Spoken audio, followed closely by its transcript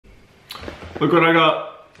Look what I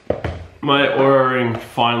got. My Oura Ring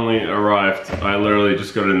finally arrived. I literally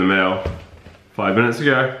just got it in the mail 5 minutes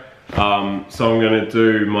ago. So I'm gonna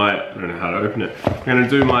do my, I don't know how to open it. I'm gonna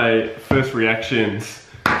do my first reactions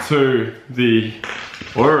to the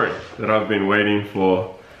Oura Ring that I've been waiting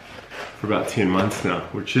for about 10 months now,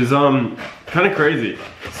 which is kind of crazy.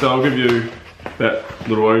 So I'll give you that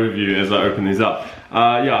little overview as I open these up.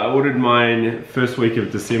 Yeah, I ordered mine first week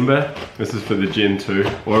of December. This is for the Gen 2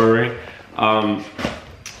 Oura Ring.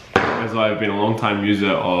 As I've been a long time user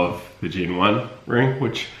of the Gen 1 ring,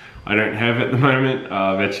 which I don't have at the moment.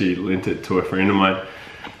 I've actually lent it to a friend of mine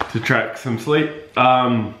to track some sleep.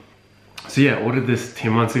 So yeah, ordered this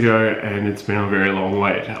 10 months ago and it's been a very long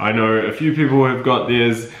wait. I know a few people have got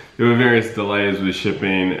theirs. There were various delays with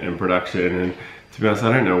shipping and production, and to be honest,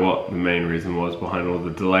 I don't know what the main reason was behind all the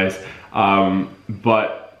delays.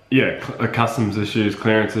 But yeah, customs issues,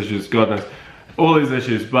 clearance issues, God knows, all these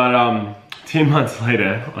issues. But 10 months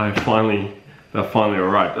later, they finally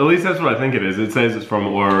arrived. At least that's what I think it is. It says it's from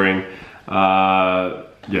Oura Ring.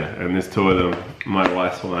 Yeah, and there's two of them, my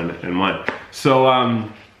wife's one and mine. So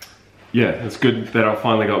yeah, it's good that I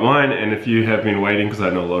finally got mine. And if you have been waiting, because I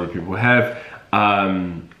know a lot of people have,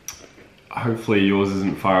 hopefully yours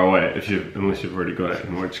isn't far away unless you've already got it,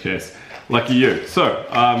 in which case, lucky you. So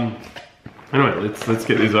anyway, let's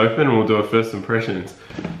get these open and we'll do our first impressions.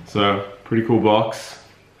 So pretty cool box.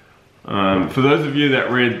 For those of you that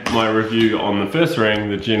read my review on the first ring,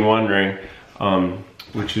 the Gen 1 ring,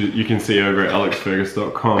 which you can see over at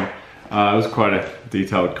alexfergus.com, it was quite a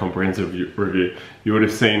detailed, comprehensive review. You would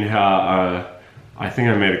have seen how I think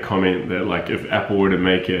I made a comment that, like, if Apple were to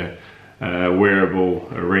make a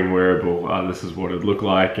ring wearable, this is what it'd look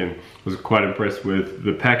like, and was quite impressed with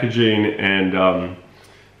the packaging and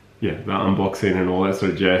yeah, the unboxing and all that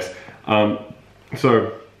sort of jazz.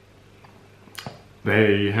 So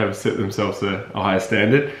they have set themselves a higher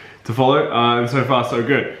standard to follow, and so far so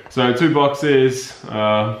good. So 2 boxes,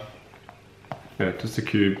 yeah, just a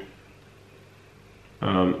cube.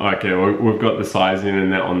 Okay, well, we've got the sizing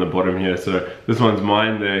and that on the bottom here. So this one's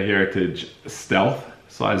mine, the Heritage Stealth,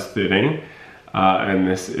 size 13. And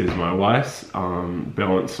this is my wife's,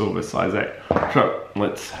 Balance Silver, size 8. So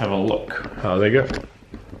let's have a look how they go.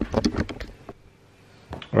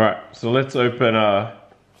 Alright, so let's open my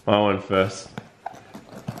one first.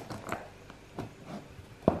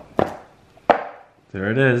 There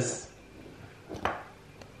it is.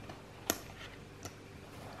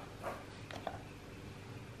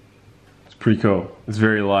 It's pretty cool. It's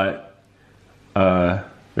very light. Very,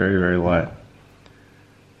 very light.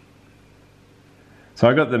 So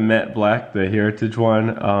I got the matte black, the Heritage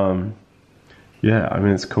one. Yeah, I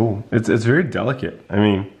mean, it's cool. It's very delicate. I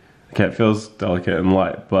mean, okay, it feels delicate and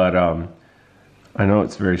light, but I know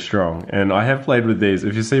it's very strong. And I have played with these.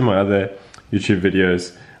 If you see my other YouTube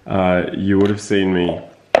videos, you would have seen me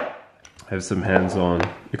have some hands-on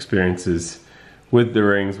experiences with the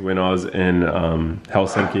rings when I was in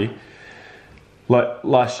Helsinki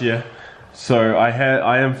last year. So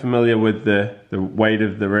I am familiar with the weight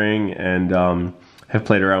of the ring, and have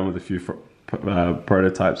played around with a few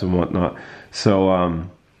prototypes and whatnot. So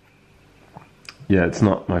yeah, it's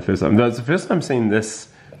not my first time. No, it's the first time seeing this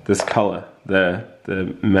color, the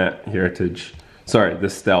matte Heritage, sorry, the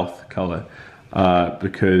Stealth color.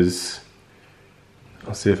 Because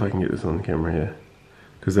I'll see if I can get this on the camera here,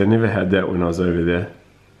 because I never had that when I was over there.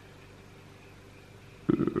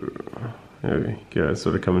 There we go, it's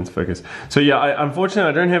sort of come into focus. So yeah, unfortunately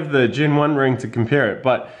I don't have the Gen 1 ring to compare it,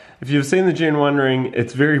 but if you've seen the Gen 1 ring,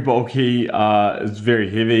 it's very bulky, it's very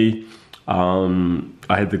heavy. I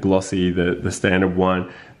had the glossy, the standard one.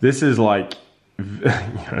 This is like,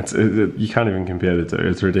 you can't even compare the two,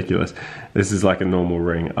 it's ridiculous. This is like a normal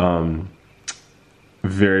ring.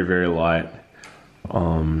 Very, very light.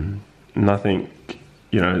 Nothing,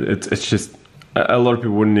 you know, it's just, a lot of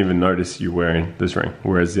people wouldn't even notice you wearing this ring,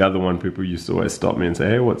 whereas the other one, people used to always stop me and say,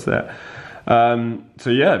 hey, what's that? So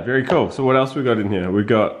yeah, very cool. So what else we got in here? We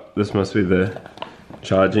got, this must be the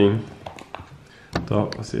charging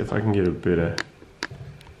dock. Let's see if I can get a better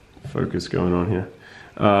focus going on here.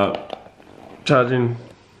 Charging,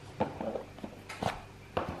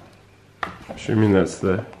 assuming that's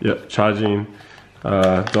the, yep, charging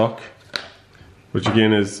dock, which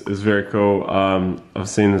again is very cool. I've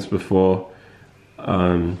seen this before.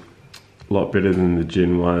 A lot better than the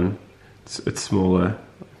Gen 1. It's smaller.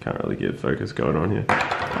 I can't really get focus going on here.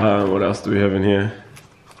 What else do we have in here?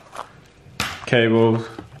 Cables,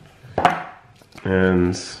 and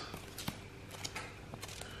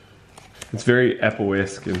it's very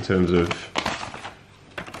Apple-esque in terms of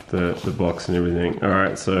the box and everything.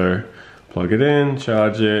 Alright, so plug it in,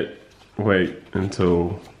 charge it, wait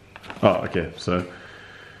until, oh, okay, so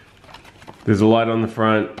there's a light on the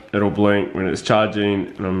front, it'll blink when it's charging,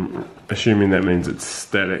 and I'm assuming that means it's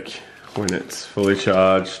static when it's fully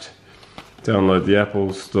charged. Download the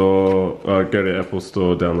Apple Store, go to Apple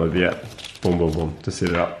Store, download the app, boom, boom, boom, to set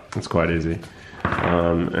it up. It's quite easy.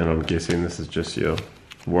 And I'm guessing this is just your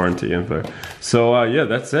warranty info. So yeah,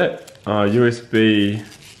 that's it. USB-C,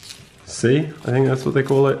 I think that's what they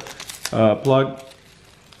call it. Plug.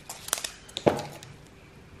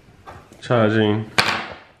 Charging.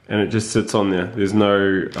 And it just sits on there. There's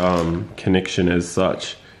no connection as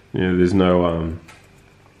such. You know, there's no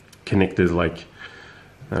connectors like,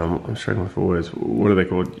 I'm struggling for words. What are they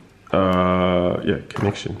called? Yeah,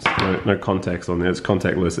 connections. No contacts on there. It's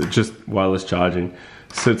contactless. It's just wireless charging.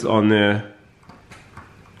 Sits on there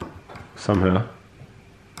somehow.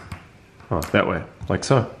 Oh, that way, like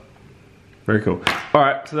so. Very cool. All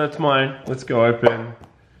right, so that's mine. Let's go open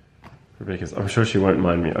Rebecca's. I'm sure she won't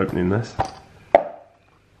mind me opening this.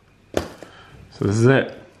 So this is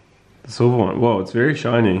it. The silver one. Whoa, it's very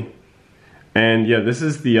shiny. And yeah, this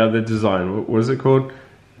is the other design. What is it called?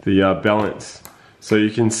 The balance. So you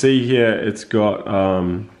can see here it's got,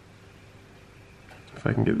 if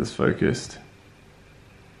I can get this focused.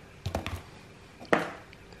 I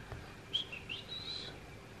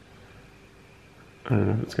don't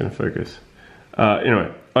know if it's going to focus.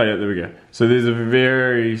 Anyway, oh yeah, there we go. So there's a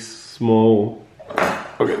very small,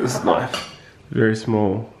 okay, this is nice. Very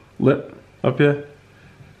small lip up here.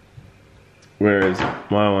 Whereas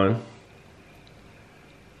my one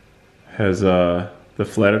has the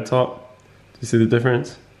flatter top. Do you see the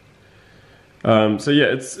difference? So yeah,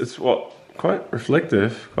 it's what, quite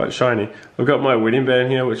reflective, quite shiny. I've got my wedding band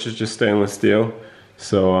here, which is just stainless steel.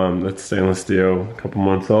 So that's stainless steel, a couple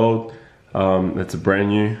months old. That's a brand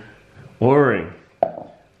new Oura Ring.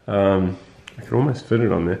 I could almost fit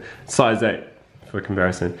it on there. It's size 8 for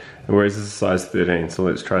comparison, and whereas this is size 13. So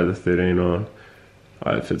let's try the 13 on.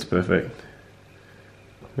 It fits perfect.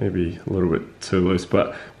 Maybe a little bit too loose,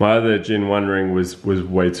 but my other Gen 1 ring was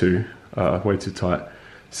way too tight.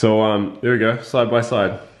 So there we go, side by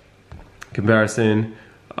side comparison.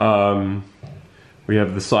 We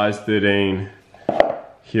have the size 13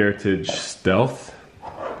 Heritage Stealth,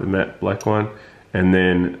 the matte black one, and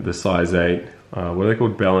then the size 8, what are they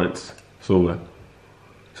called? Balance silver.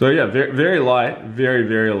 So yeah, very light,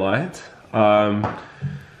 very light.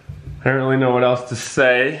 I don't really know what else to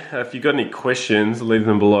say. If you've got any questions, leave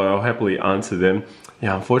them below. I'll happily answer them.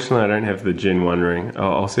 Yeah, unfortunately I don't have the Gen 1 ring.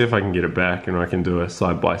 I'll see if I can get it back and I can do a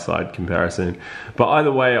side-by-side comparison. But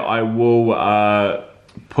either way, I will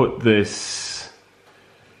put this...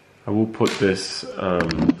 I will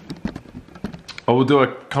do a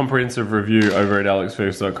comprehensive review over at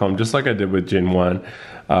alexfergus.com, just like I did with Gen 1.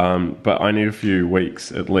 But I need a few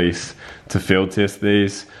weeks at least to field test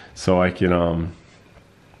these, so I can...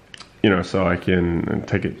 so I can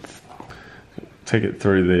take it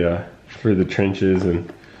through the trenches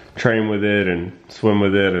and train with it and swim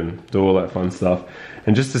with it and do all that fun stuff,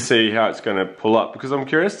 and just to see how it's going to pull up, because I'm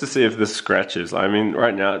curious to see if this scratches. I mean,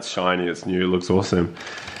 right now it's shiny, it's new, it looks awesome,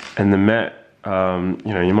 and the matte,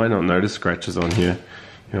 you might not notice scratches on here.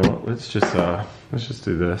 You know what? Let's just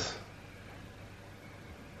do this.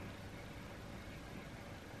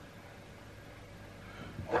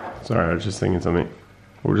 Sorry, I was just thinking something.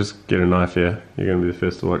 We'll just get a knife here. You're going to be the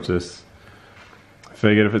first to watch this. I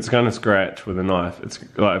figured if it's going to scratch with a knife, if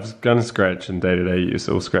it's going to scratch in day-to-day use,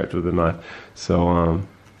 it'll scratch with a knife. So,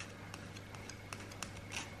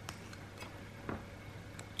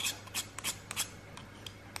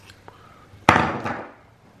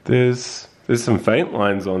 there's some faint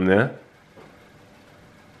lines on there.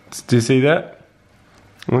 Do you see that?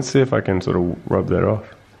 Let's see if I can sort of rub that off.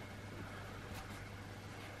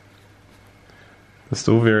 It's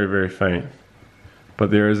still very faint,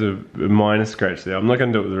 but there is a minor scratch there. I'm not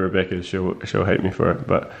going to do it with Rebecca, she'll hate me for it,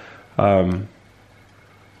 but what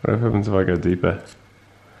happens if I go deeper?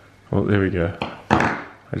 Oh, there we go.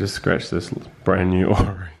 I just scratched this brand new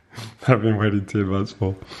Oura Ring that I've been waiting 10 months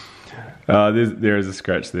for. There is a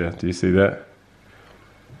scratch there, do you see that?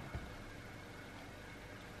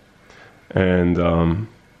 And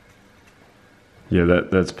yeah,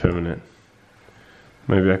 that's permanent.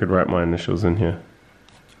 Maybe I could write my initials in here.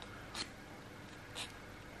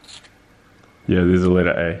 Yeah, there's a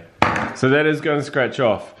letter A. So that is going to scratch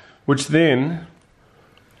off, which then,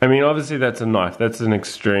 I mean, obviously that's a knife. That's an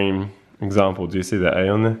extreme example. Do you see that A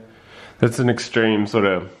on there? That's an extreme sort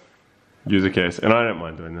of user case. And I don't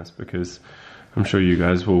mind doing this because I'm sure you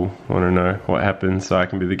guys will want to know what happens so I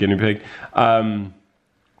can be the guinea pig.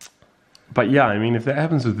 But yeah, I mean, if that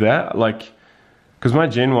happens with that, like, because my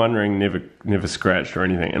Gen 1 ring never scratched or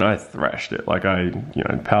anything, and I thrashed it. Like I, you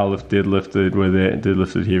know, powerlift, deadlifted with it,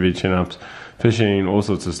 deadlifted heavy chin-ups, fishing, all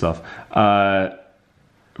sorts of stuff.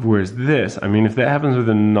 Whereas this, I mean, if that happens with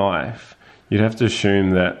a knife, you'd have to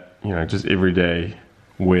assume that, you know, just everyday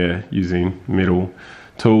wear using metal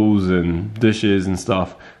tools and dishes and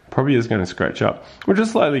stuff probably is going to scratch up, which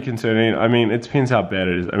is slightly concerning. I mean, it depends how bad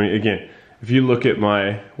it is. I mean, again, if you look at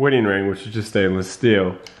my wedding ring, which is just stainless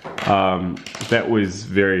steel, that was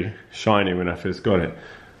very shiny when I first got it,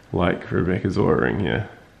 like Rebecca's Oura Ring here.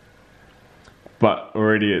 But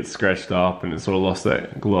already it's scratched up and it's sort of lost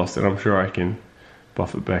that gloss, and I'm sure I can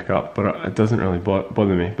buff it back up, but it doesn't really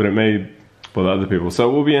bother me, but it may bother other people. So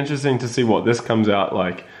it will be interesting to see what this comes out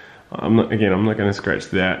like. I'm not going to scratch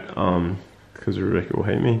that because Rebecca will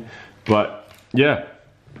hate me. But yeah,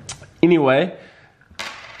 anyway,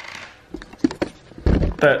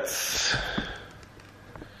 that's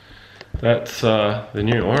the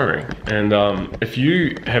new Oura Ring. And if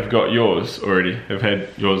you have got yours already, have had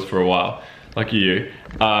yours for a while, lucky you.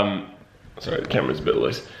 Sorry, the camera's a bit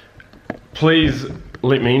loose. Please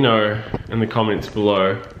let me know in the comments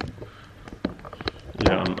below.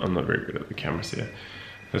 Yeah, I'm not very good at the cameras here.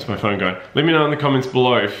 That's my phone going. Let me know in the comments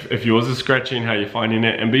below if yours is scratching, how you're finding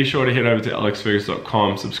it, and be sure to head over to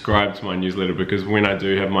alexfergus.com, subscribe to my newsletter, because when I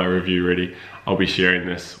do have my review ready, I'll be sharing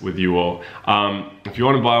this with you all. If you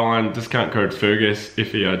want to buy one, discount code Fergus,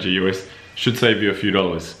 F-E-R-G-U-S, should save you a few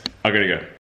dollars. I gotta go.